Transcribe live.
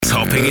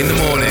Topping in the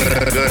morning.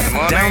 Good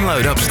morning.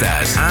 Download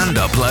upstairs and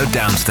upload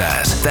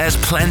downstairs. There's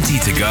plenty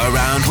to go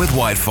around with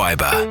White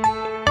Fibre.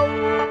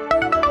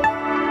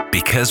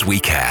 Because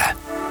we care.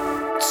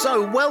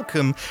 So,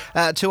 welcome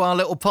to our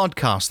little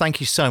podcast.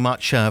 Thank you so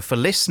much for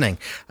listening.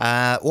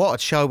 What a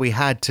show we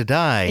had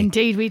today.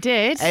 Indeed, we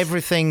did.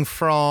 Everything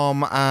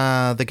from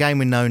the game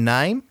with no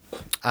name.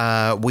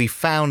 We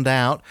found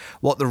out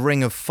what the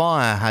Ring of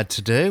Fire had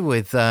to do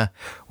with a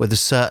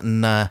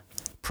certain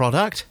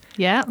product.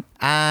 Yeah.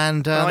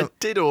 And I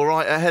did all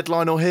right at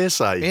headline or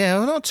hearsay. yeah,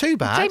 well, not too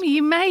bad. Jamie,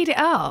 you made it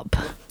up.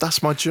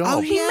 That's my job. Oh,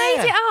 You yeah.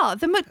 made it up.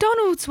 The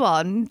McDonald's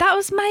one, that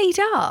was made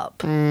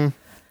up. You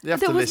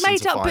have That to was listen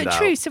made to up find but out.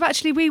 true. So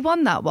actually, we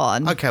won that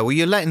one. Okay, well,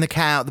 you're letting the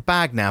cat out of the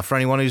bag now for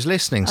anyone who's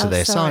listening to Oh,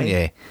 this, sorry. aren't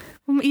you?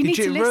 Well, you need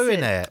Did to you listen.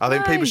 ruin it? I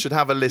think No. people should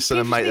have a listen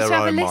and People make need their to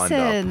have a own mind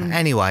up. listen.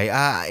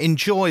 Anyway,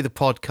 enjoy the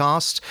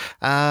podcast.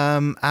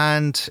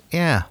 And,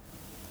 yeah.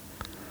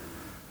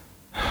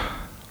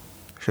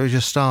 Shall we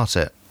just start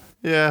it?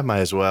 Yeah, may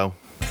as well.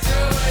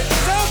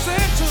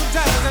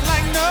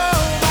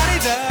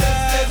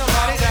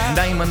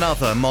 Name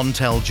another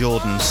Montel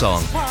Jordan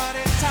song.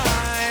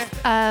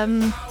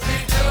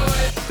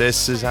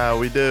 This is how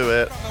we do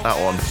it. That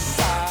one.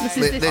 This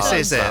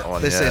is it. That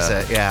one, This yeah. is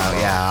it.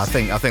 Yeah. I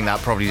think that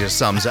probably just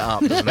sums it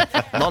up, doesn't it?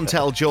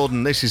 Montel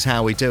Jordan, this is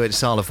how we do it.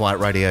 It's Isle of Wight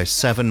Radio,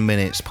 7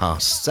 minutes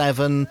past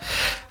 7.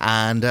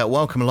 And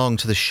welcome along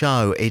to the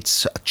show.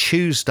 It's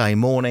Tuesday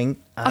morning.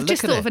 I've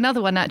just thought of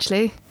another one,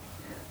 actually.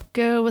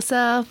 Girl, what's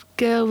up?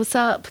 Girl, what's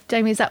up?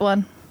 Jamie, is that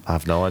one? I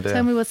have no idea.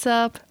 Tell me what's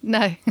up.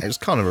 No. It was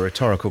kind of a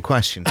rhetorical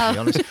question, to be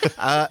honest.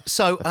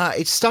 So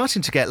it's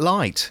starting to get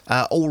light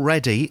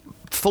already.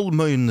 Full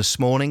moon this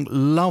morning,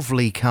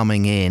 lovely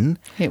coming in.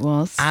 It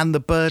was. And the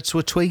birds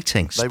were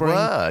tweeting. They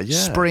were, yeah.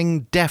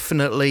 Spring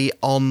definitely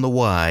on the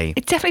way.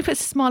 It definitely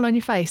puts a smile on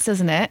your face,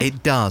 doesn't it?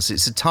 It does.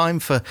 It's a time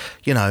for,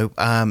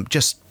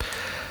 just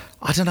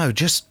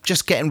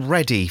getting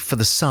ready for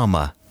the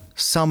summer.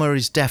 Summer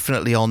is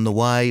definitely on the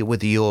way,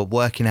 whether you're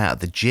working out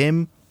at the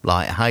gym,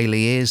 like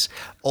Hayley is,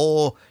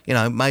 or,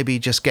 maybe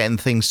just getting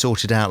things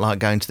sorted out, like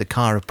going to the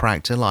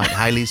chiropractor, like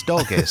Hayley's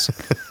dog is.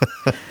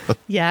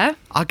 Yeah.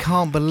 I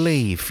can't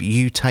believe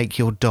you take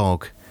your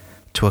dog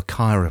to a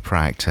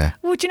chiropractor.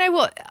 Well, do you know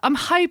what? I'm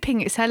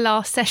hoping it's her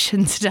last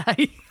session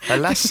today. Her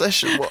last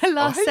session. What? Her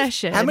last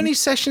session. How many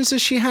sessions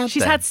has she had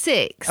She's then? had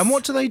 6. And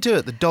what do they do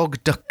at the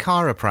dog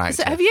chiropractor?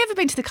 So have you ever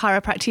been to the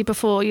chiropractor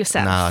before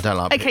yourself? No, I don't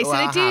like Okay, so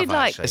well, they I do have,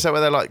 like... actually. Is that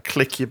where they like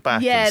click your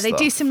back? Yeah, and they stuff?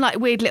 do some like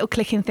weird little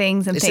clicking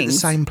things and Is it things. the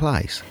same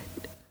place?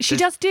 She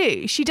does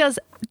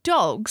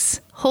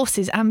dogs,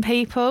 horses and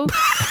people.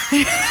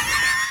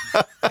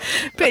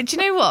 But do you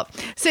know what?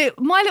 So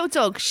my little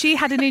dog, she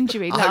had an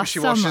injury I last hope she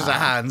summer. washes her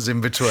hands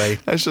in between.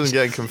 I shouldn't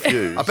get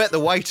confused. I bet the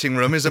waiting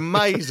room is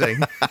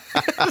amazing.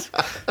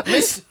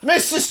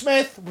 Mr.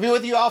 Smith, we'll be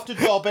with you after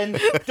Dobbin.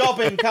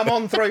 Dobbin, come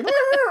on through.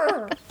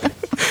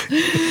 Do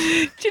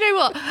you know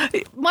what?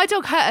 My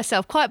dog hurt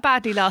herself quite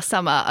badly last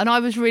summer and I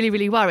was really,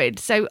 really worried.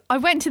 So I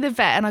went to the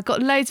vet and I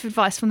got loads of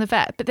advice from the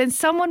vet. But then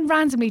someone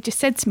randomly just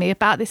said to me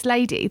about this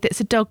lady that's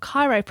a dog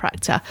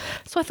chiropractor.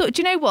 So I thought,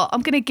 do you know what?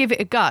 I'm going to give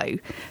it a go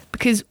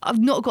because I've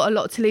not got a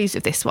lot to lose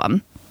with this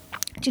one.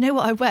 Do you know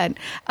what? I went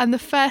and the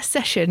first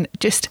session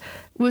just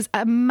was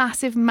a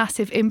massive,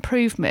 massive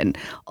improvement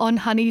on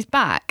Honey's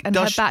back and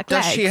her back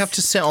legs. Does she have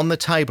to sit on the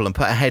table and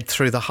put her head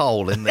through the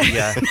hole in the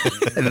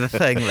in the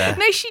thing there?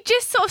 No, she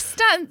just sort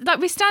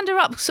of we stand her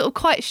up sort of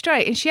quite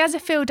straight and she has a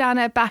feel down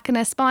her back and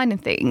her spine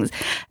and things.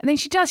 And then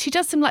she does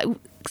some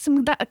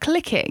that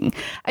clicking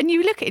and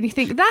you look at it and you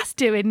think, that's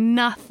doing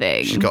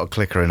nothing. She's got a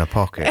clicker in her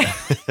pocket.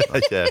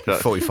 Yeah,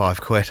 but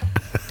 45 quid.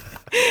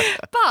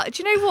 But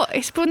do you know what?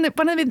 It's one of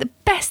the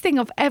best thing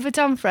I've ever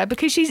done for her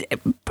because she's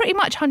pretty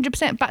much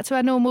 100% back to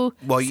her normal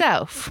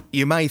self.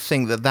 You may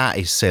think that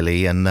is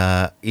silly and,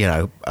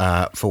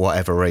 for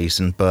whatever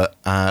reason, but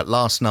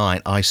last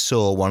night I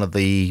saw one of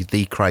the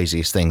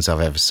craziest things I've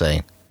ever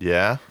seen.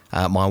 yeah.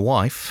 My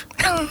wife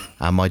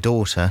and my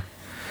daughter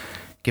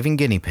giving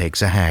guinea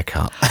pigs a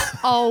haircut.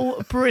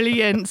 Oh,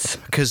 brilliant.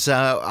 Because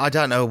I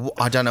don't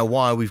know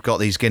why we've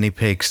got these guinea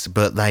pigs,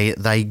 but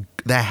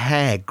their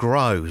hair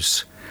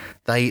grows.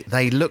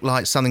 They look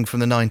like something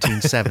from the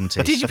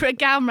 1970s. Did you put a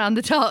gown round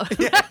the top?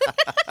 Yeah.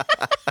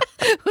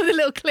 With a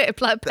little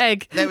clip like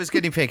Peg. There was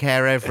guinea pig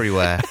hair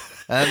everywhere.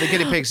 The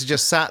guinea pigs are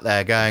just sat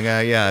there going,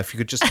 if you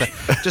could just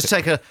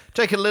take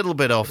a little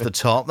bit off the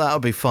top, that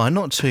would be fine,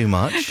 not too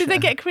much. Did they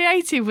get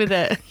creative with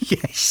it?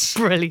 Yes.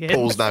 Brilliant.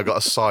 Paul's now got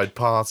a side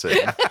party.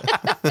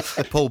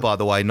 Paul, by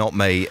the way, not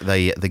me,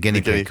 the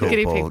guinea pig called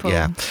Guinea Paul. pig Paul.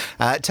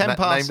 Yeah. 10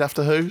 past... Named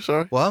after who,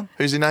 sorry? What?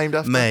 Who's he named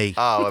after? Me.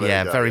 Oh, well, there yeah,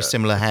 you go, very yeah.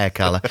 similar hair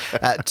colour.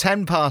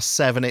 10 past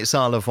 7, it's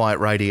Isle of Wight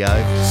Radio.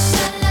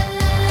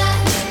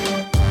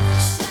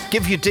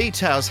 Give your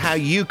details how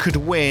you could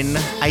win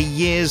a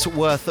year's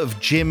worth of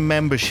gym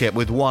membership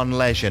with One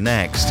Leisure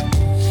next.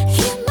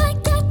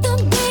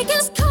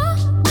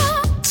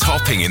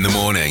 Topping in the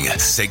morning,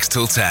 6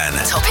 till 10.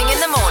 Topping in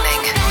the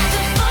morning.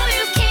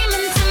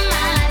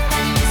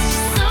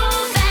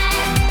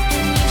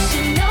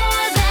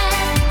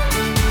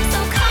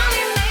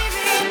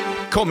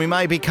 Call me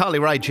maybe, Carly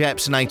Rae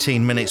Jepsen,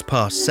 18 minutes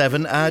past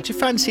 7. Do you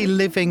fancy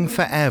living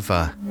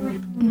forever?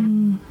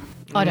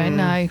 I don't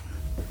know.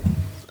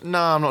 No,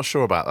 I'm not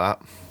sure about that.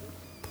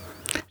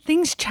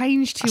 Things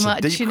change too That's much,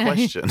 a deep you know.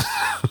 question.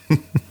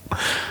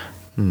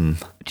 Do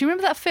you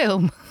remember that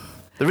film?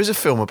 There is a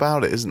film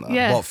about it, isn't there?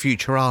 Yeah. What,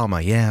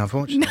 Futurama? Yeah, I've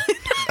watched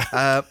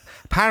it.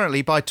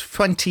 Apparently, by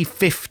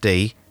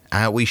 2050,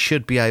 we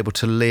should be able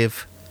to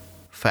live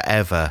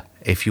forever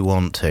if you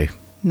want to.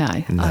 No,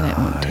 I don't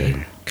want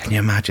to. Can you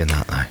imagine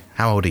that, though?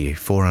 How old are you?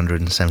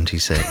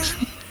 476.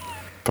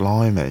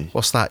 Blimey.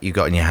 What's that you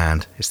got in your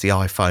hand? It's the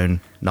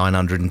iPhone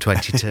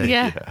 922.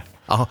 Yeah.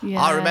 Oh,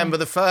 Yeah. I remember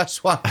the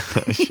first one.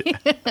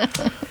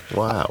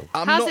 Wow.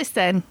 How's this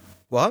then?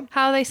 What?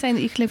 How are they saying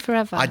that you can live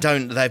forever?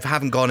 They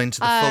haven't gone into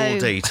the full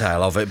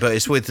detail of it, but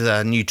it's with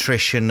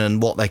nutrition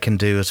and what they can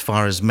do as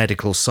far as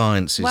medical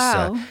science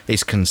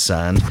is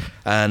concerned.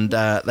 And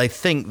they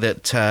think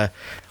that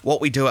what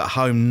we do at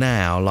home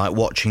now, like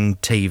watching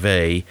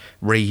TV,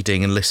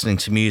 reading and listening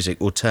to music,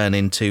 will turn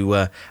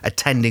into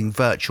attending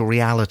virtual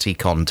reality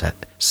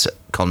concerts.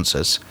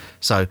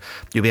 So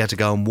you'll be able to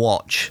go and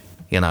watch,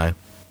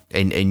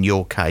 in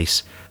your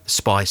case, the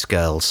Spice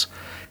Girls,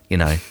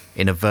 in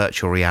a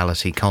virtual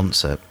reality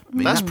concert.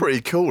 That's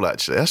pretty cool,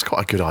 actually. That's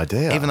quite a good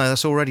idea. Even though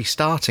that's already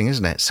starting,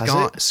 isn't it?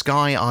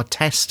 Sky are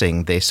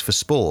testing this for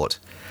sport.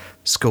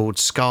 It's called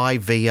Sky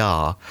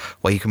VR,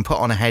 where you can put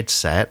on a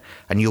headset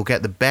and you'll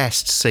get the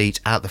best seat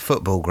at the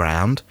football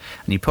ground.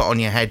 And you put on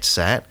your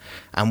headset,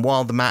 and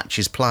while the match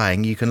is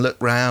playing, you can look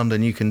round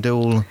and you can do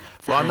all...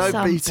 Well, I know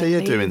That's BT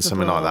are doing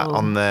something like that unbelievable.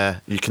 on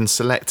there. You can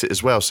select it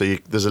as well. So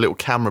there's a little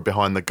camera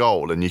behind the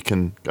goal and you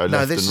can go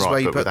left this and is where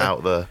right, you but put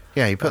without the...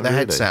 Yeah, you put Oh, the really?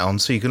 headset on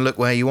so you can look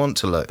where you want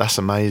to look. That's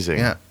amazing.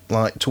 Yeah,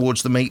 like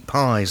towards the meat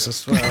pies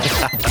as well.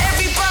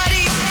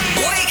 Everybody,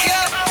 wake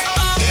up.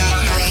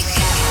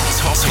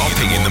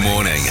 Topping in the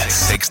morning,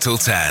 6 till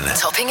 10.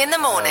 Topping in the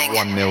morning.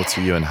 1-0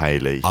 to you and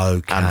Hayley.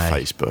 Okay. And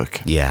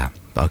Facebook. Yeah.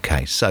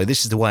 Okay. So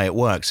this is the way it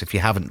works. If you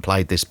haven't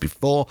played this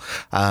before,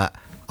 a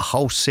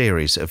whole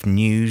series of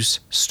news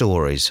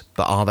stories,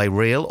 but are they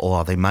real or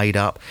are they made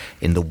up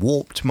in the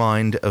warped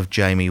mind of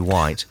Jamie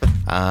White?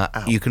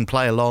 You can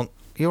play along.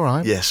 You all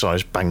right? Yeah, sorry, I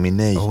just banged my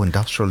knee. Oh,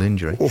 industrial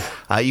injury.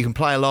 You can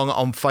play along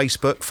on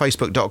Facebook,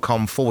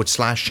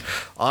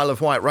 facebook.com/Isle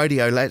of Wight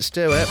Radio. Let's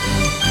do it.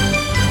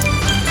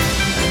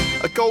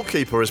 A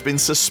goalkeeper has been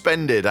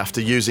suspended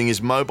after using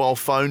his mobile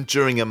phone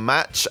during a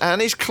match,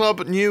 and his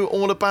club knew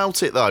all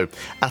about it, though.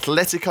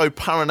 Atletico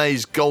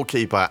Paranaense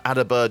goalkeeper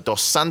Adalberto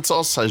dos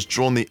Santos has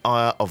drawn the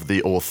ire of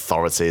the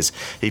authorities.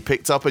 He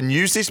picked up and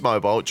used his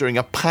mobile during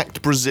a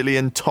packed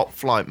Brazilian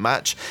top-flight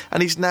match,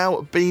 and he's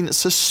now been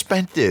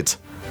suspended.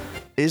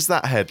 Is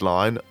that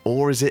headline,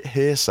 or is it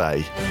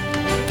hearsay?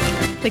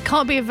 They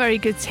can't be a very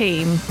good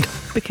team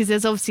because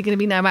there's obviously going to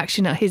be no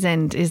action at his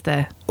end, is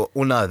there?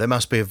 Well, no, they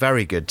must be a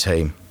very good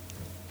team.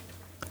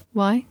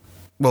 Why?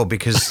 Well,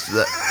 because...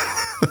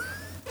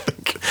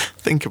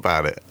 Think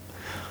about it.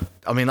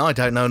 I mean, I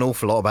don't know an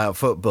awful lot about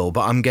football,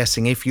 but I'm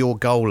guessing if your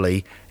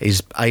goalie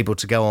is able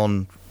to go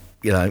on,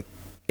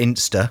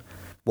 Insta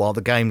while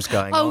the game's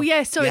going on. Oh,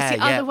 yeah, sorry, it's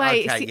the other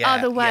way. okay, It's the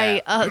other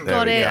way. yeah.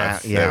 Got it. Yeah,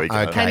 There we go.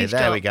 Okay, Pennies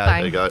there we drop, go. bang.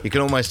 There you go. You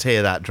can almost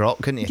hear that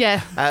drop, couldn't you? Yeah.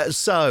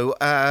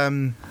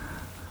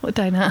 What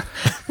donut?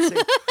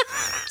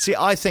 See,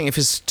 I think if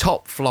it's a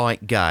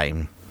top-flight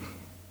game,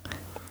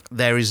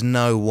 there is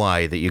no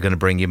way that you're going to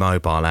bring your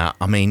mobile out.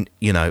 I mean,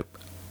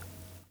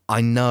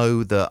 I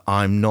know that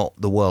I'm not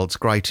the world's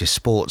greatest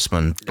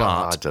sportsman, I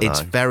but dunno.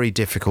 it's very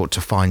difficult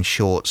to find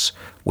shorts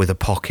with a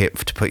pocket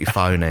to put your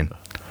phone in.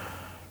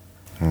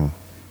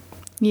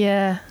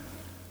 Yeah.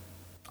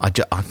 I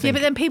think... Yeah,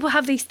 but then people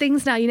have these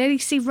things now. You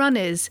see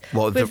runners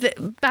What, with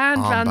the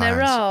band around their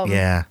armbands. arm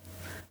Yeah.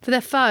 for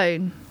their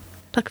phone,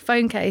 like a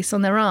phone case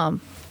on their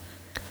arm.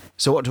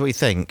 So what do we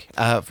think?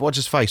 What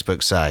does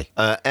Facebook say?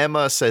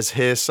 Emma says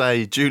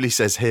hearsay, Julie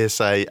says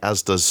hearsay,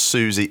 as does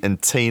Susie and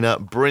Tina.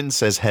 Bryn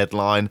says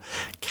headline,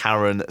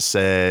 Karen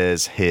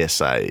says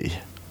hearsay.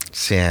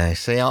 Yeah,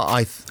 see,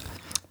 I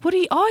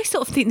I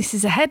sort of think this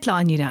is a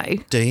headline,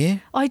 do you?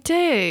 I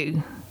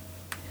do.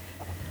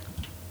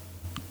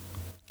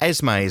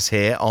 Esme is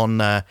here on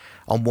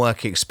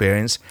work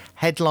experience.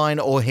 Headline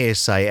or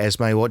hearsay?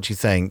 Esme, what do you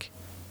think?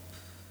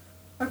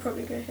 I'd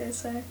probably go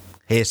hearsay.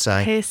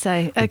 Hearsay.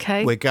 Hearsay.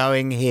 Okay. We're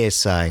going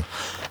hearsay.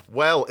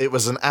 Well, it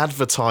was an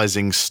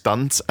advertising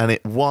stunt and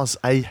it was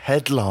a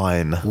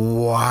headline.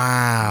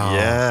 Wow.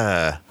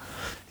 Yeah.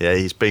 Yeah,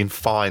 he's been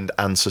fined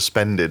and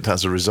suspended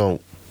as a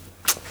result.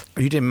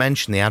 You didn't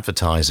mention the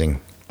advertising.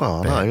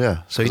 Oh, no,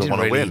 yeah. So he 'Cause I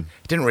wanna win.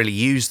 didn't really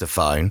use the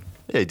phone.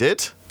 Yeah, he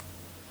did.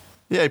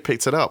 Yeah, he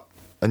picked it up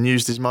and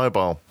used his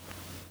mobile.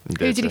 Who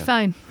did he yeah.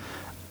 phone?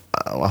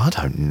 Oh, I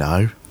don't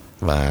know.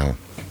 Wow.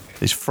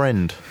 His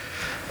friend.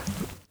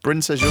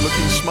 Bryn says you're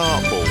looking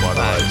smart, Paul, by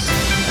the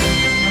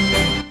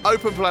way.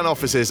 Open plan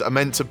offices are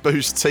meant to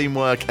boost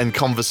teamwork and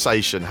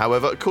conversation.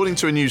 However, according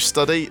to a new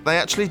study, they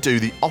actually do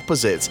the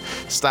opposite.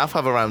 Staff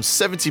have around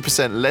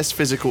 70% less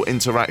physical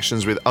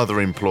interactions with other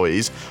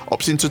employees,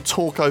 opting to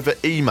talk over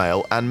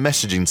email and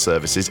messaging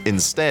services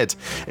instead.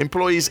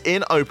 Employees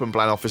in open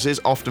plan offices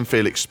often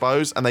feel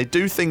exposed and they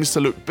do things to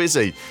look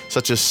busy,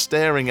 such as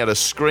staring at a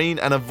screen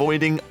and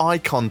avoiding eye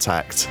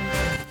contact.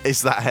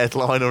 Is that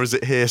headline or is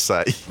it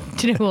hearsay?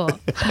 Do you know what?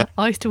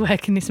 I used to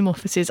work in some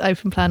offices,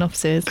 open plan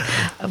offices,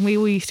 and we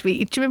all used to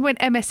be. Do you remember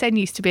when MSN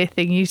used to be a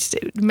thing? You used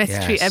to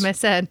message through Yes.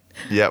 MSN.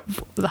 Yep.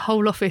 The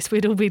whole office,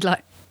 we'd all be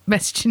like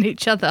messaging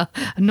each other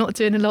and not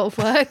doing a lot of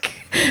work.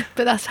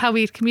 But that's how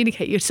we'd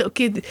communicate. You'd sort of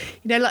give,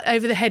 like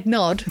over the head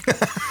nod.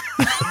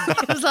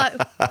 It was like,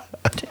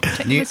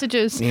 check your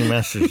messages. New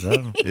message,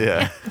 though.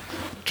 Yeah.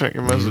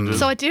 Checking messages.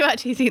 So I do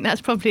actually think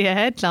that's probably a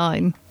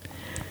headline.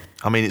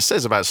 I mean, it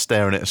says about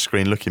staring at a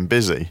screen looking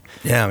busy.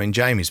 Yeah, I mean,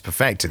 Jamie's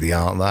perfected the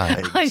art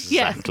there.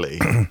 Yeah. Exactly.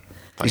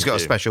 He's got a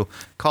special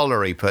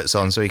collar he puts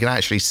on so he can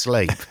actually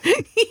sleep.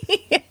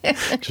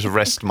 Just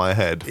rest my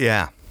head.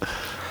 Yeah.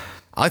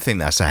 I think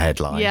that's a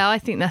headline. Yeah, I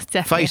think that's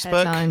definitely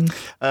Facebook? a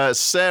headline.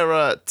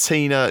 Sarah,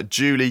 Tina,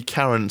 Julie,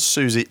 Karen,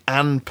 Susie,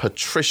 and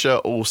Patricia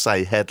all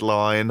say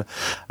headline.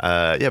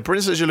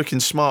 Bryn says you're looking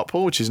smart,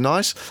 Paul, which is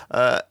nice.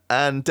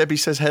 And Debbie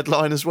says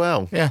headline as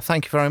well. Yeah,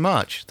 thank you very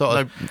much.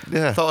 Thought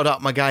I'd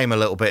up my game a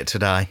little bit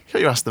today.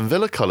 Got your Aston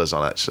Villa colours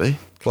on, actually.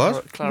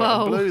 What? Claret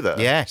Whoa. and blue there.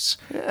 Yes.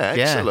 Yeah,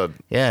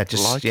 excellent. Yeah,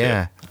 just, Like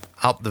it.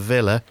 up the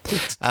villa.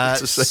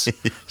 to see.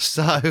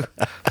 So,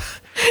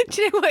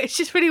 Do you know what? It's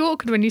just really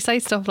awkward when you say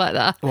stuff like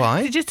that.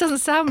 Why? It just doesn't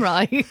sound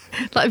right.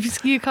 Like if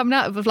it's you coming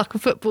out of like a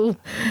football.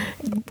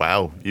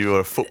 Wow, you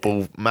were a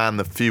football man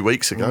a few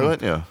weeks ago,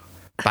 weren't you?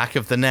 back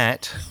of the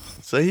net.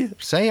 See?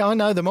 I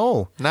know them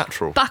all.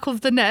 Natural. Back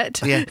of the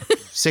net. Yeah,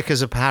 sick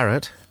as a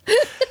parrot.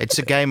 It's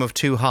a game of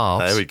two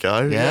halves. There we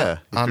go. Yeah.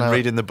 I You've been know.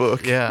 reading the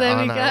book. Yeah, There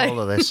I we know go. all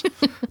of this.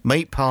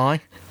 Meat pie.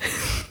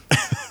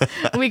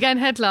 Are we going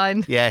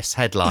headline? Yes,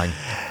 headline.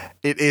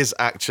 It is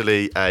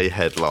actually a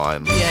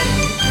headline.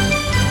 Yeah.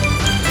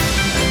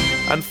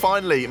 And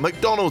finally,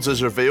 McDonald's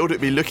has revealed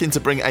it'd be looking to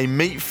bring a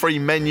meat-free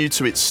menu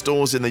to its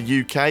stores in the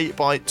UK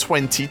by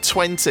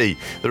 2020.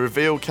 The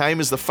reveal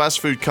came as the fast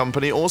food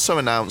company also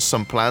announced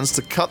some plans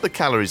to cut the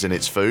calories in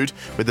its food,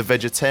 with the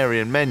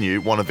vegetarian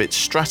menu one of its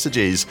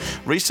strategies.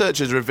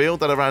 Researchers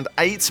revealed that around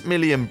 8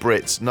 million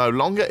Brits no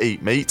longer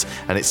eat meat,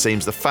 and it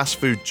seems the fast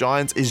food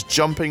giant is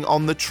jumping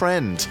on the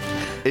trend.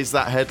 Is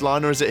that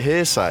headline or is it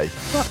hearsay?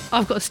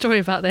 I've got a story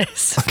about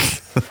this.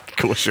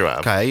 Of course you have.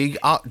 Okay,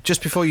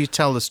 just before you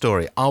tell the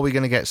story, are we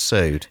going to get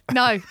sued?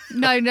 No. Okay,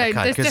 there's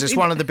because it's definitely-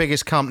 one of the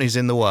biggest companies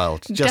in the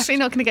world. Definitely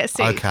not going to get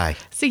sued. Okay.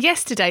 So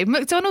yesterday,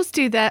 McDonald's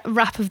do their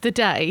wrap of the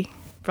day,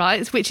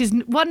 right? Which is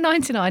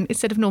 $1.99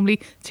 instead of normally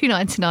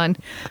 $2.99.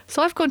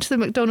 So I've gone to the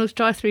McDonald's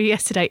drive-through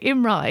yesterday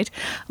in Ryde.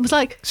 I was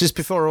like, Is this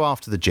before or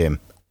after the gym?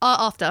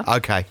 after.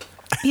 Okay.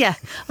 Yeah.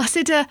 I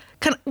said,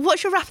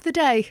 what's your wrap of the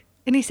day?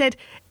 And he said,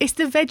 it's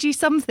the veggie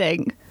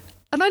something.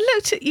 And I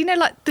looked at,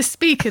 like the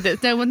speaker,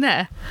 there's no one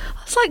there.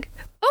 I was like,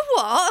 oh,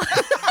 what?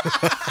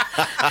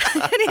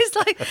 And he's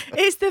like,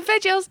 it's the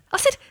veggie. I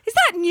said, is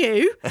that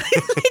new?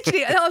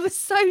 Literally, and I was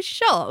so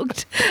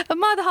shocked. And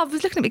my other half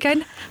was looking at me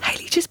going,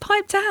 Hayley, just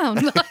pipe down.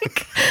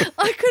 Like,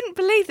 I couldn't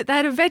believe that they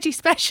had a veggie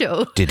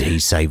special. Did he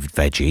say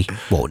veggie?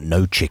 What,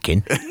 no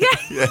chicken? And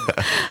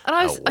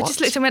I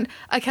just looked and went,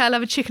 okay, I'll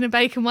have a chicken and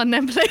bacon one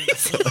then, please.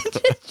 Just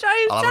drove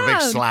I'll down.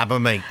 have a big slab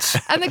of meat.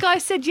 And the guy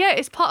said, yeah,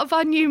 it's part of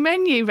our new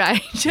menu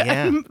range,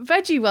 Yeah.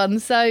 veggie one.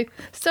 So,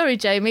 sorry,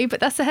 Jamie, but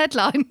that's a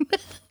headline.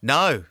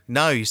 No,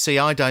 you see,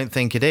 I don't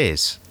think it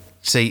is.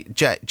 See,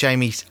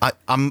 Jamie,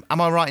 am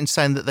I right in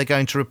saying that they're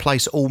going to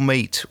replace all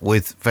meat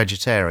with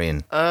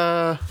vegetarian?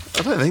 I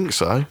don't think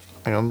so.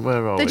 Hang on,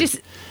 where are They're we? just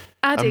A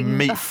adding.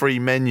 meat-free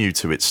menu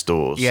to its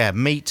stores. Yeah,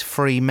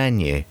 meat-free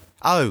menu.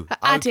 Oh,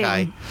 Adding.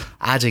 okay.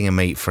 Adding a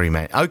meat-free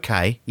menu.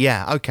 Okay,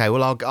 yeah, okay.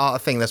 Well, I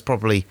think that's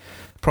probably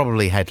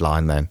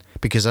headline then,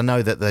 because I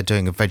know that they're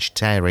doing a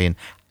vegetarian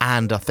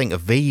and I think a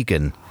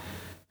vegan.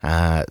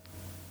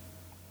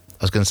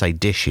 I was going to say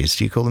dishes.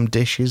 Do you call them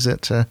dishes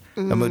at Their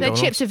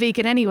McDonald's? chips are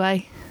vegan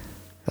anyway.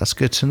 That's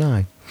good to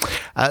know.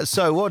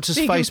 So what does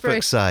Vegan Facebook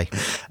free. say?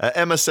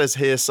 Emma says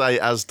hearsay,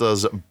 as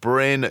does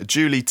Bryn,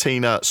 Julie,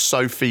 Tina,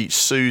 Sophie,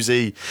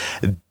 Susie,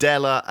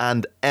 Della,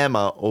 and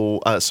Emma.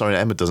 All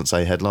Emma doesn't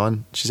say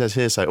headline. She says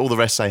hearsay. All the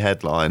rest say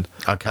headline.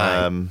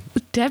 Okay.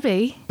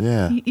 Debbie,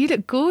 Yeah. you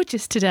look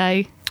gorgeous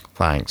today.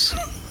 Thanks.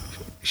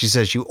 She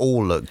says you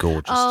all look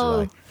gorgeous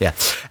Oh. today. Yeah.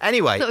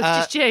 Anyway, That was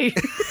just you.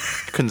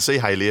 Couldn't see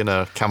Hayley in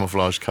a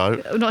camouflage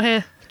coat. I'm not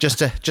here.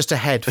 just a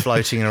head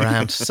floating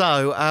around.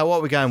 So, what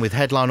are we going with?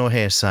 Headline or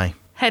hearsay?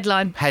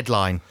 Headline.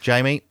 Headline.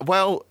 Jamie?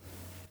 Well,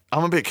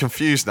 I'm a bit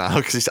confused now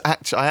because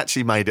I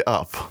actually made it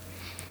up. Well,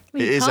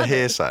 It you is a can't have.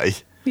 hearsay.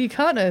 You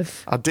can't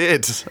have. I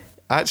did.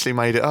 I actually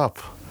made it up.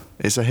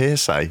 It's a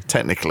hearsay,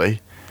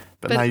 technically.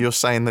 But now you're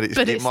saying that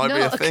but it it's might be a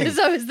not, thing. 'cause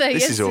I was there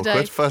This is yesterday.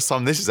 awkward. First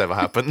time this has ever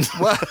happened.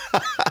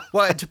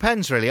 Well, it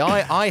depends, really.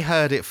 I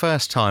heard it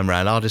first time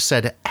round. I'd have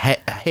said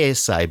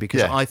hearsay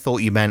because Yeah. I thought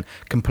you meant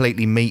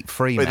completely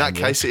meat-free But in that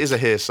menu. case, it is a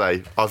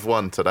hearsay. I've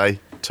won today.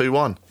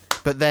 2-1.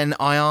 But then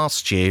I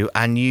asked you,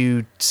 and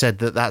you said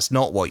that that's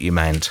not what you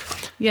meant.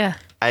 Yeah.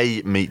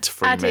 A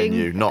meat-free Adding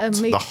menu, not a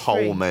the meat-free.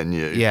 whole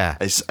menu. Yeah.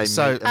 It's a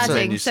So- meat- Adding.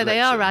 menu So they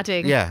are selection.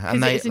 adding. Yeah,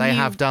 and 'Cause they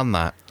have done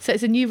that. So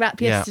it's a new wrap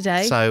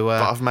yesterday. Yeah. So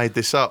But I've made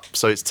this up,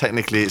 so it's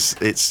technically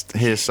it's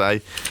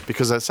hearsay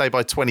because I say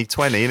by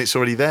 2020 and it's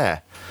already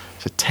there.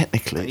 So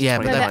technically, it's Yeah,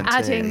 but they're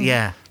 2019. adding-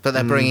 yeah, but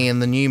they're bringing in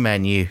the new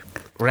menu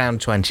around I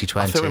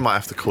 2020. think we might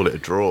have to call it a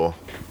draw.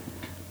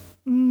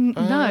 no.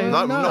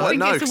 No, I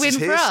think it's a 'cause win it's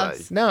for hearsay.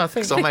 us. No, I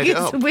think 'Cause I made it It's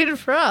up. a win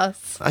for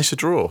us. It's a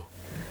draw.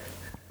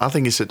 I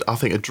think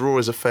a draw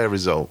is a fair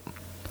result.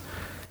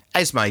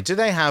 Esme, do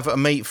they have a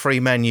meat-free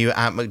menu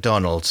at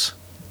McDonald's?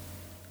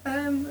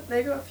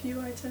 They got a few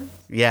items.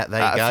 Yeah,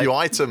 there you go. A few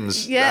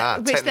items. Yeah,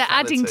 which they're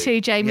adding to,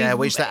 Jamie. Yeah,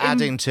 which they're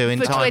adding to in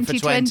for time for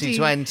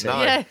 2020.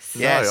 No. Yes.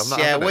 No, Yes, I'm not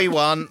yeah, having we it.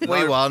 won. We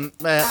No. won.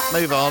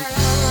 Move on.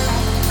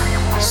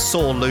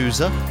 Sore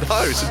loser.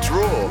 No, it's a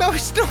draw. No,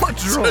 it's not a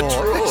draw.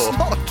 draw. It's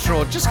not a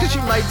draw. Just because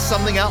you made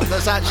something up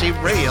that's actually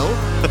real.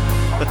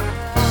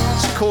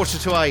 It's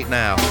 7:45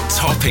 now.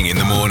 Topping in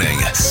the morning,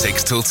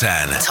 6 till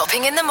 10.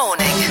 Topping in the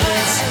morning.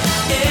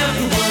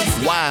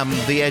 Wham!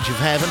 The edge of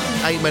heaven.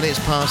 8 minutes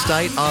past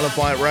 8. Isle of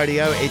Wight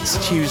Radio. It's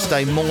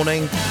Tuesday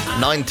morning,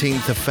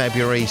 19th of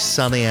February.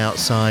 Sunny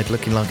outside.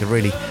 Looking like a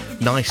really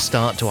nice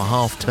start to a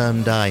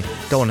half-term day.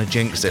 Don't want to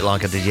jinx it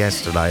like I did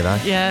yesterday, though.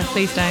 Yeah,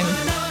 please don't.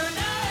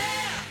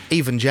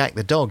 Even Jack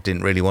the dog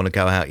didn't really want to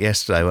go out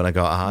yesterday when I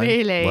got home.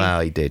 Really?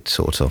 Well, he did,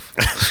 sort of.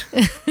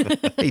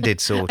 He did,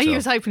 sort He of.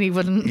 was hoping he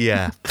wouldn't.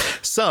 Yeah.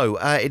 So,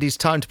 it is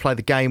time to play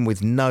the game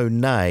with no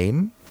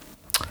name.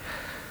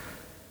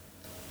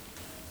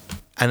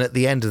 And at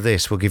the end of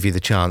this, we'll give you the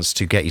chance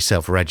to get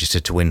yourself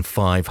registered to win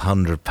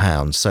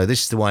 £500. So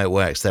this is the way it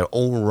works. They're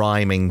all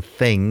rhyming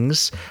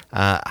things.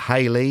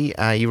 Hayley,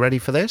 are you ready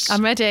for this?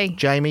 I'm ready.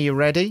 Jamie, you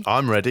ready?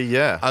 I'm ready,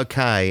 yeah.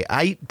 Okay,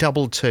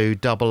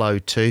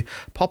 822002.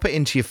 Pop it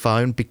into your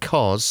phone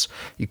because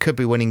you could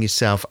be winning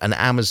yourself an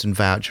Amazon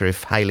voucher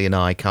if Hayley and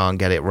I can't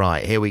get it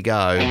right. Here we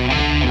go.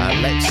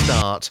 Let's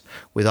start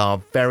with our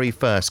very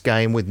first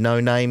game with no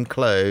name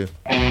clue.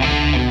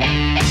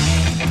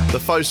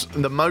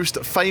 The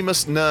most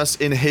famous nurse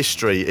in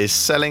history is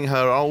selling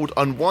her old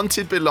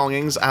unwanted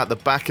belongings at the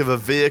back of a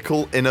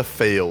vehicle in a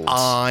field.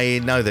 I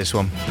know this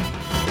one.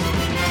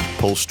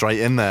 Pull straight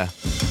in there.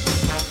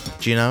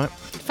 Do you know it?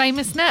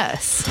 Famous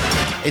nurse.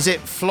 Is it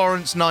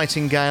Florence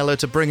Nightingale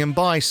at a bring and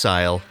buy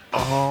sale?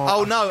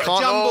 Oh no,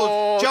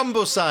 a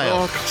jumble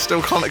sale. Oh,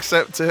 still can't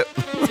accept it.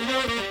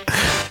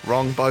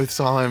 Wrong both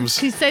times.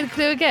 Can you say the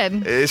clue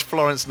again? It is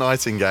Florence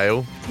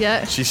Nightingale.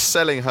 Yeah. She's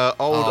selling her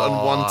old I know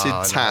unwanted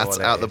what tat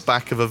it out the is.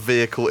 back of a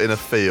vehicle in a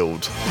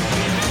field.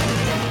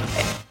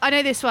 I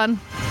know this one.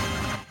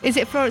 Is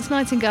it Florence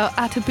Nightingale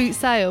at a boot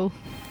sale?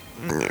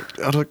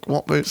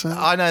 What boots?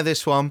 I know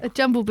this one. A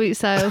jumble boot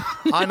sale.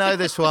 I know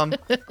this one.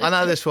 I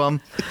know this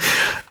one.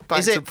 Back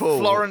Is to it Paul.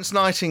 Florence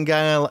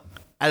Nightingale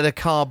at a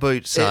car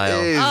boot sale?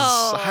 It is.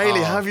 Oh.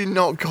 Hayley, have you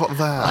not got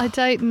that? I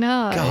don't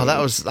know. God, that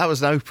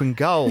was an open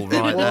goal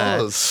right it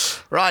there. was.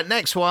 Right,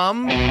 next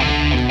one.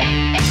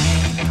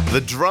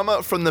 The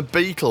drummer from the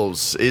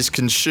Beatles is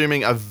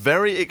consuming a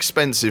very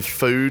expensive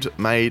food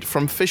made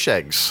from fish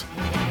eggs.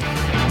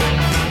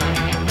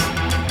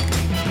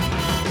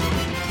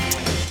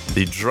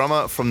 The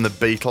drummer from the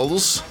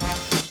Beatles.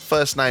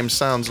 First name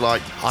sounds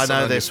like I something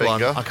know on this your one.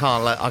 finger.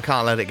 I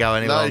can't let it go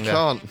any No, longer. you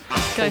can't.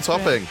 Go Full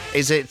for topping.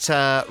 Is it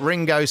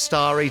Ringo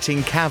Starr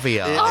eating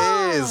caviar?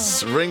 It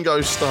is Ringo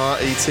Starr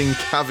eating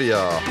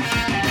caviar.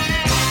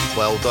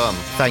 Well done.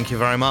 Thank you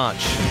very much.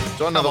 Do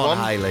you want another Come on,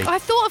 one? Hayley. I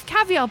thought of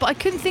caviar, but I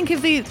couldn't think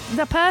of the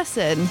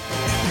person.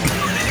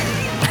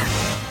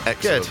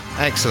 Good,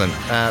 excellent.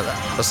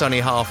 That's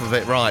only half of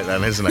it right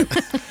then, isn't it?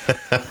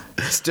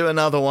 Let's do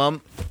another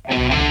one.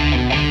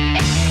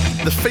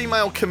 The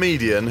female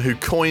comedian who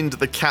coined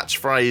the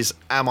catchphrase,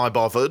 "Am I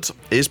bothered?"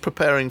 is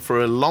preparing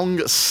for a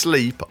long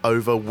sleep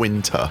over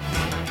winter.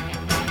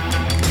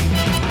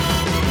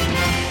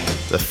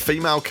 The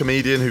female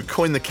comedian who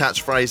coined the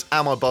catchphrase,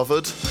 "Am I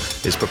bothered?"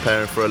 is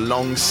preparing for a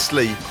long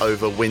sleep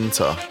over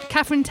winter.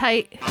 Catherine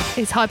Tate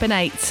is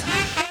hibernate.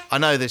 I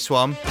know this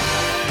one.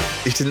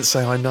 He didn't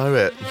say I know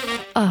it.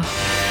 Oh.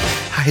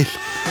 Hey.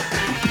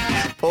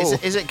 Paul.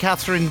 Is it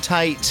Catherine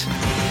Tate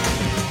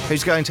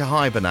who's going to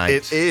hibernate?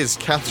 It is.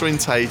 Catherine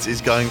Tate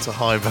is going to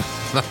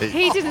hibernate.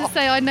 He didn't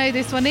say I know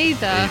this one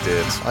either. He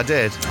did. I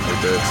did.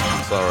 He did.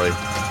 Sorry.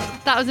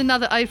 That was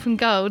another open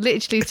goal.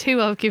 Literally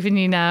 2 I've given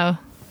you now.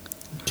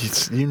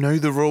 You know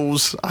the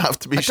rules. I have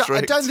to be I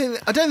strict. don't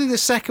think the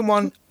second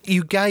one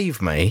you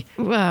gave me.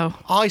 Wow.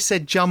 I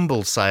said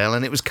jumble sale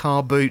and it was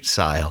car boot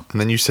sale.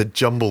 And then you said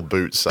jumble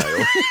boot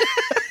sale.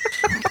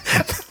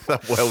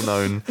 That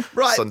well-known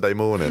Right. Sunday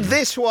morning.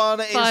 This one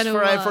is Final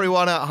for one.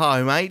 everyone at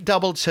home.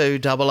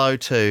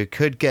 822002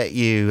 could get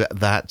you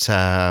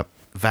that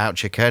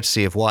voucher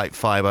courtesy of White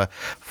Fibre.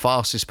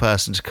 Fastest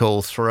person to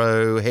call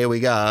through. Here we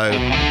go.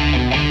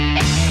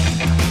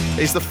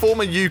 He's the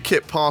former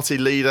UKIP party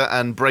leader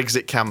and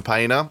Brexit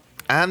campaigner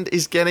and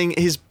is getting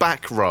his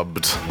back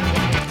rubbed.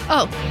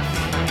 Oh,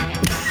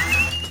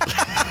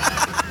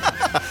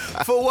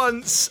 For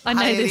once, I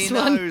know Hayley this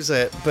one. knows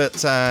it.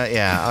 But,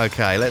 yeah,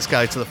 OK, let's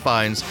go to the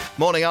phones.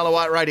 Morning, Isle of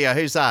Wight Radio.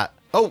 Who's that?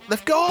 Oh,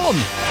 they've gone.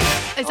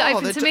 is it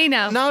open to me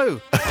now?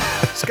 No.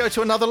 Let's go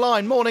to another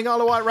line. Morning,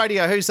 Isle of Wight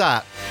Radio. Who's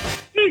that?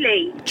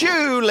 Julie.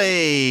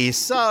 Julie.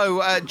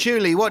 So,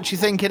 Julie, what do you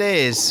think it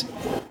is?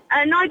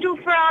 Nigel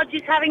Farage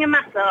is having a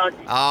massage.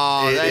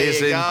 Oh, It there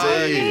is you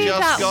go.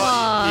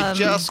 indeed.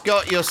 You just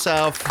got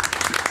yourself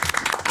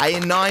a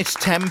nice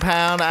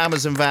 £10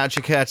 Amazon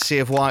voucher courtesy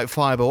of White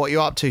Fibre. What are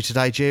you up to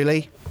today,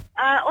 Julie?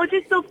 Or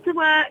just off to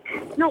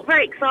work. Not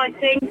very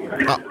exciting.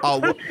 At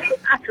all.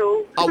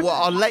 Oh, well,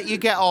 I'll let you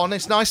get on.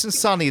 It's nice and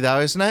sunny,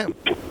 though, isn't it?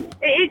 It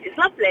is. It's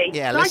lovely.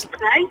 Yeah, Nice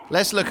today.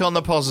 let's look on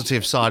the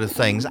positive side of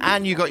things.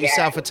 And you got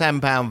yourself a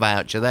 £10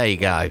 voucher. There you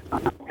go.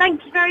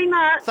 Thank you very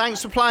much.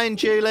 Thanks for playing,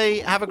 Julie.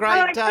 Have a great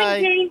All right, day.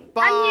 thank you.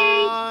 Bye.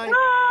 And you.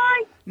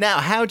 Bye. Now,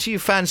 how do you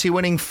fancy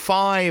winning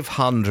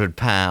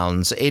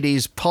 £500? It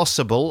is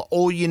possible.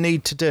 All you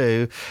need to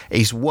do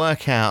is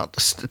work out,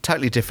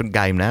 totally different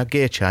game now,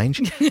 gear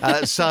change.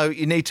 So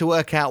you need to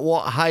work out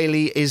what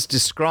Hayley is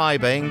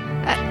describing.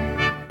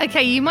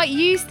 Okay, you might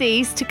use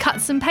these to cut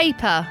some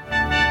paper.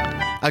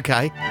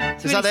 Okay.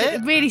 Is that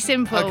it? Really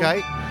simple.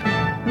 Okay.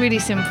 Really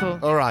simple.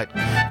 All right.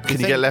 Can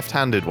you get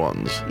left-handed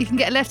ones? You can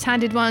get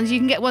left-handed ones. You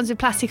can get ones with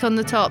plastic on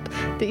the top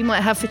that you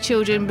might have for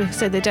children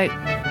so they don't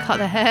cut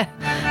their hair.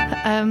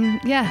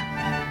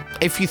 Yeah.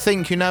 If you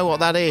think you know what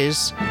that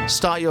is,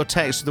 start your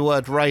text with the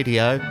word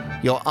radio,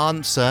 your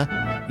answer,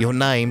 your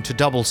name to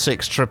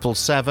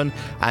 66777,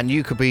 and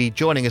you could be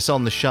joining us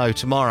on the show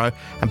tomorrow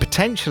and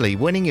potentially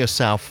winning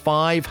yourself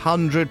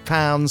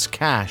 £500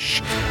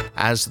 cash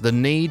as the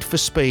Need for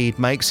Speed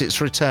makes its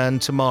return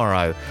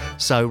tomorrow.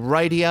 So,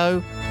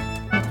 radio,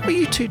 what are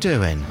you two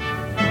doing?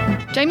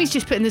 Jamie's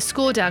just putting the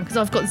score down because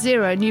I've got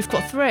 0 and you've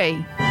got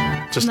 3.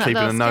 Just That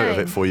keeping a last note of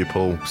game. it for you,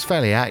 Paul, It's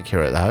fairly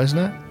accurate, though, isn't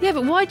it? Yeah,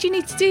 but why do you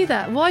need to do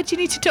that? Why do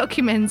you need to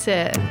document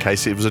it? in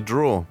case it was a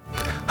draw.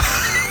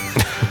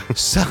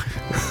 So,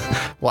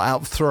 what,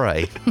 out of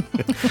 3?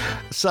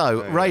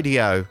 So,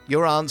 radio,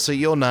 your answer,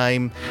 your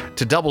name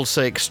to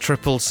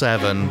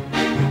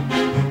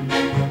 66777.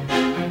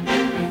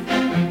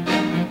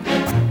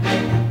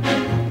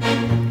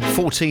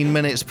 14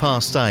 minutes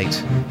past 8.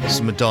 This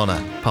is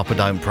Madonna, Papa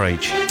Don't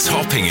Preach.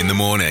 Topping in the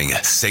morning,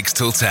 6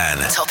 till 10.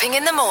 Topping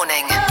in the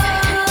morning.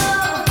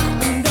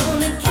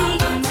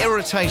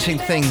 Irritating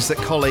things that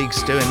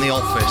colleagues do in the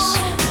office.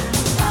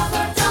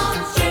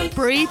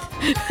 Breathe.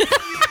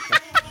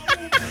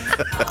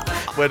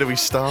 Where do we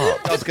start?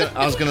 I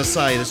was going to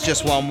say, there's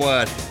just one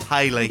word,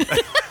 Hayley.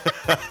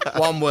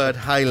 One word,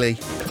 Hayley.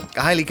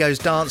 Hayley goes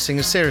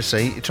dancing.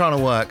 Seriously, you're trying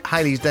to work.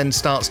 Hayley then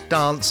starts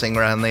dancing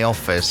around the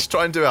office.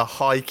 Try and do a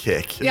high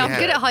kick. Yeah, I'm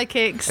good at high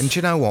kicks. And do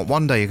you know what?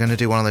 One day you're going to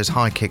do one of those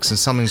high kicks and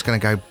something's going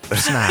to go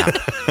snap.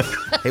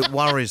 It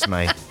worries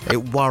me.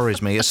 It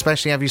worries me.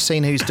 Especially, have you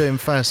seen who's doing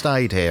first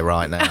aid here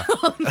right now?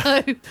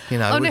 No. You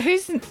know, Oh, no,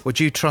 who's... would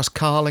you trust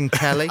Carl and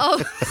Kelly?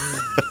 Oh,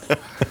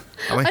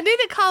 I mean- I knew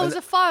that Carl was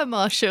a fire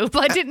marshal,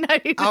 but I didn't know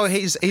he was... Oh,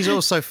 he's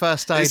also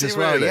first aid Is he as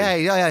well.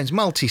 really? Yeah. He's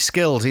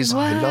multi-skilled. He's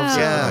Wow. he loves it.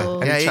 Yeah.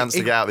 Any chance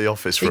to get out of the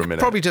office for He a could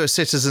minute? probably do a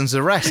citizen's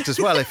arrest as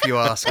well if you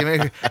ask him. He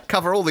could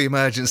cover all the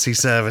emergency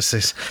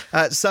services.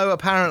 So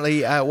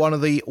apparently one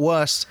of the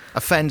worst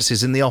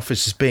offences in the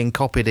office is being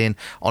copied in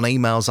on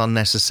emails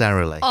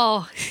unnecessarily.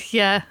 Oh,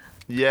 yeah.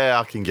 Yeah,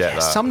 I can get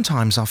that.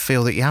 Sometimes I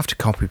feel that you have to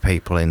copy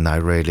people in though,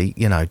 really,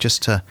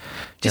 just to...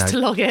 Just to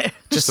log it.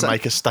 Just to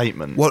make a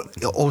statement. Well,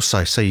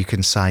 also so you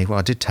can say, well,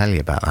 I did tell you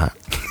about that.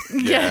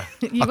 Yeah.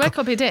 You were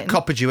copied in.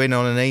 Copied you in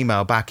on an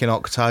email back in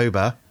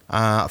October.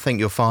 I think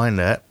you'll find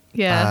it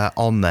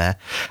on there.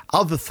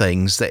 Other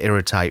things that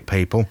irritate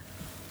people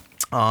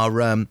are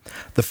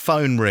the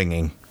phone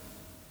ringing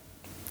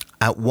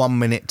at 1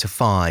 minute to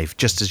 5,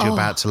 just as you're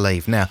about to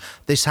leave. Now,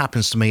 this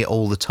happens to me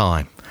all the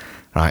time,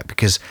 right?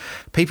 Because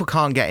people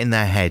can't get in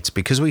their heads.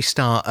 Because we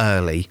start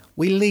early,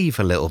 we leave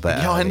a little bit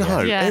Yeah, I earlier.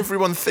 know. Yeah.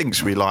 Everyone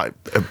thinks we like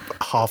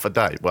half a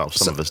day. Well,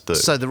 some of us do.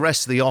 So the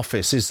rest of the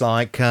office is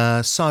like,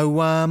 oh,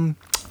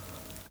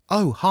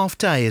 half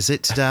day, is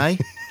it today?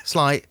 It's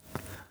like,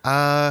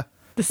 The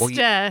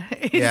stare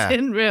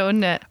isn't real,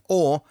 isn't it?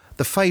 or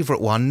the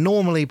favourite one,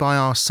 normally by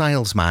our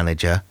sales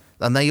manager,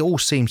 and they all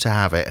seem to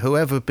have it,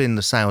 whoever been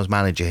the sales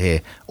manager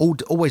here,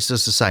 always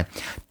does the same.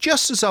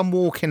 Just as I'm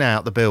walking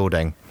out the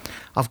building,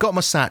 I've got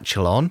my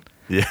satchel on,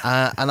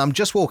 and I'm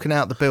just walking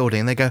out the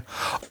building, and they go,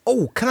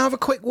 oh, can I have a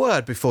quick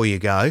word before you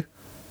go?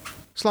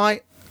 It's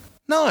like,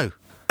 no,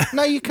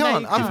 you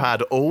can't. You've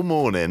had all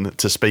morning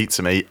to speak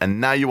to me,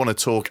 and now you want to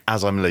talk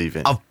as I'm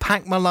leaving. I've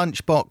packed my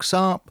lunchbox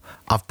up.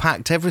 I've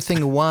packed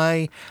everything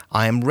away.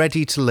 I am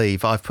ready to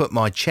leave. I've put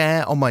my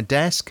chair on my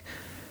desk.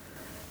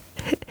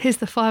 Here's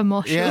the fire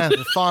marshal. Yeah,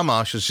 the fire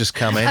marshal's just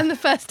come in. And the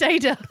first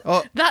aider.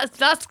 Oh.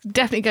 That's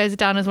definitely goes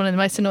down as one of the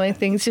most annoying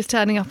things, just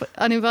turning up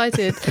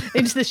uninvited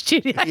into the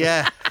studio.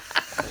 Yeah.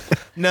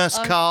 Nurse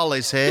Carl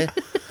is here.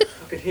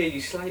 could hear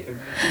you slating.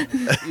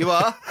 You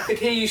are? I could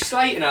hear you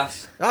slating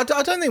us. I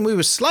don't think we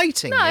were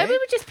slating No, you. we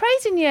were just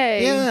praising you.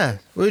 Yeah,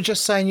 we were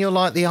just saying you're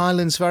like the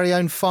island's very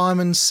own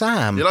fireman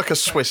Sam. You're like a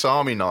Swiss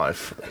Army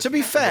knife. To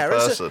be fair,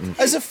 person.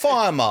 as a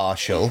fire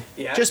marshal,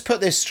 Yeah. just put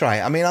this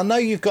straight. I mean, I know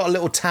you've got a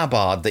little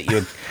tabard that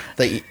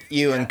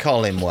you and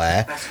Colin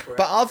wear, That's correct.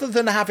 but other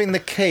than having the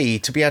key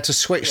to be able to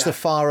switch the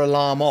fire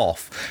alarm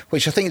off,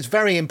 which I think is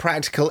very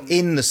impractical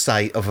in the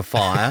state of a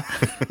fire.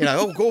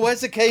 Oh, God,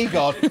 where's the key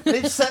gone?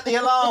 Let's set the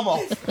alarm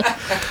off.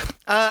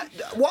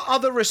 What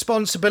other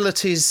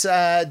responsibilities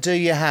do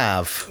you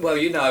have? Well,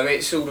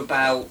 it's all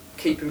about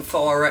keeping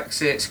fire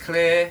exits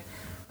clear,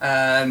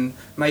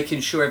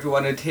 making sure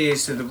everyone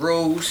adheres to the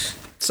rules.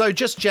 So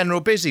just general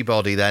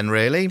busybody then,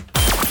 really?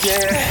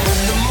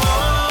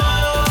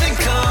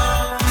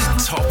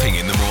 Topping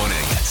in the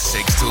morning,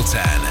 6 till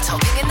 10.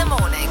 Topping in the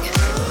morning.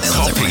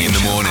 Topping in the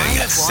morning,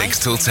 Isle of 6 Wight.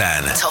 till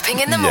 10. Topping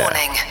in the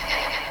morning.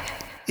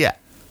 Yeah.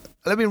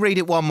 Let me read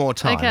it one more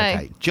time.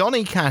 Okay.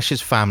 Johnny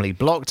Cash's family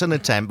blocked an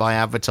attempt by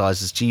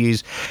advertisers to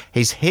use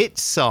his hit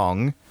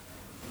song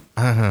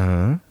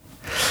to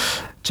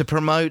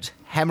promote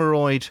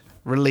hemorrhoid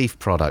relief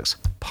products.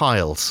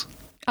 Piles.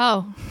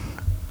 Oh.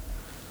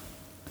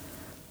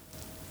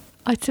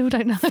 I still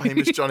don't know.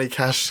 Famous Johnny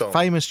Cash song.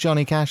 Famous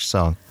Johnny Cash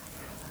song.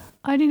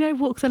 I only know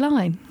Walk the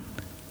Line.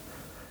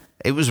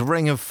 It was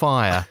Ring of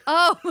Fire.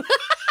 Oh.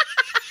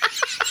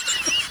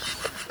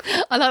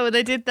 I like what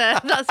they did there.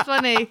 That's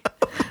funny.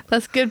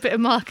 That's a good bit of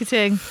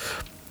marketing.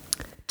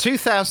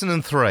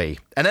 2003,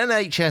 an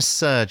NHS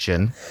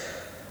surgeon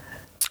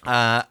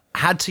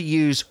had to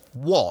use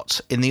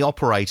what in the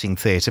operating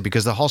theatre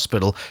because the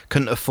hospital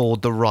couldn't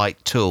afford the right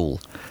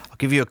tool? I'll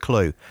give you a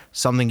clue.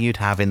 Something you'd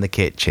have in the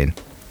kitchen.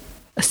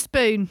 A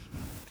spoon.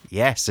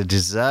 Yes, a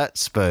dessert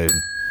spoon.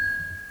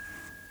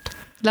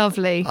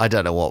 Lovely. I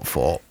don't know what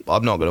for.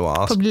 I'm not going to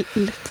ask. Probably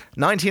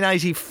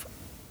 1980.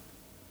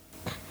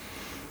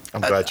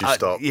 I'm glad you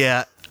stopped.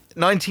 Yeah,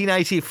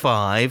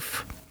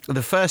 1985.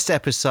 The first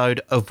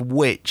episode of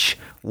which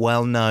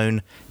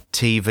well-known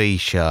TV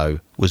show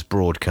was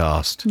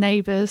broadcast?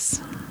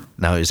 Neighbours.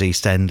 No, it was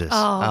EastEnders.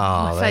 Oh,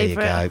 my there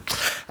favourite. you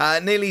go.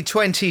 Nearly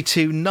 20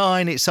 to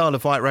 9. It's Isle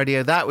of Wight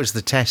Radio. That was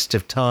the test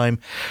of time.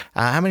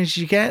 How many did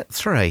you get?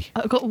 3.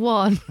 I've got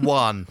one.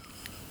 1.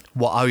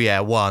 What? Oh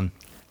yeah, 1.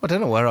 I don't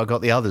know where I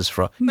got the others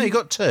from. No, you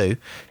got 2.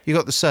 You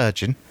got the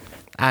surgeon,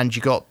 and you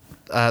got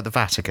the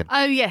Vatican.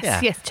 Oh, yes,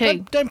 Yeah. yes,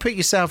 2. Don't put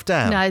yourself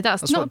down. No,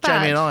 that's not what Jamie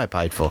bad. and I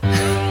paid for. Here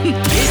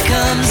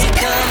comes.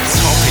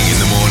 Topping in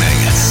the morning,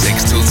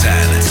 6 till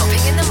 10.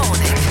 Topping in the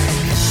morning.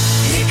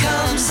 Here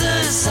comes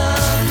the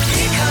sun.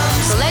 Here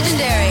comes The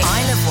legendary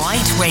Isle of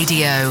Wight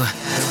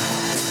Radio.